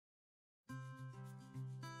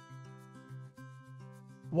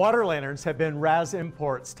Water lanterns have been RAZ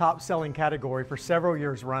Import's top-selling category for several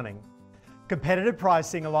years running. Competitive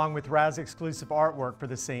pricing along with RAZ exclusive artwork for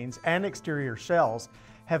the scenes and exterior shells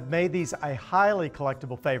have made these a highly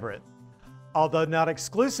collectible favorite. Although not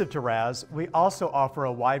exclusive to RAZ, we also offer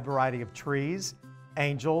a wide variety of trees,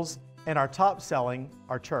 angels, and our top-selling,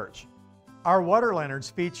 our church. Our water lanterns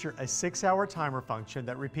feature a 6-hour timer function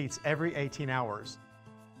that repeats every 18 hours.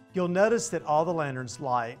 You'll notice that all the lanterns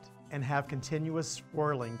light and have continuous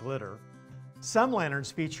swirling glitter. Some lanterns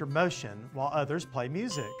feature motion while others play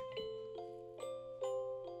music.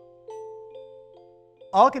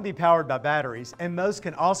 All can be powered by batteries, and most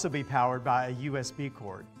can also be powered by a USB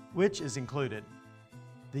cord, which is included.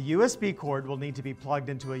 The USB cord will need to be plugged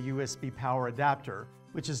into a USB power adapter,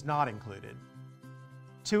 which is not included.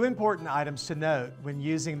 Two important items to note when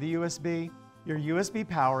using the USB: your USB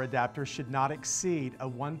power adapter should not exceed a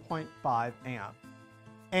 1.5 amp.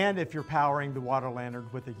 And if you're powering the water lantern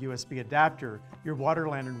with a USB adapter, your water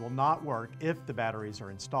lantern will not work if the batteries are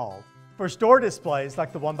installed. For store displays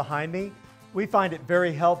like the one behind me, we find it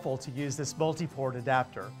very helpful to use this multi-port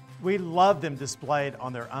adapter. We love them displayed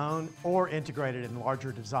on their own or integrated in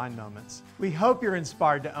larger design moments. We hope you're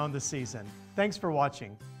inspired to own the season. Thanks for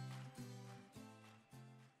watching.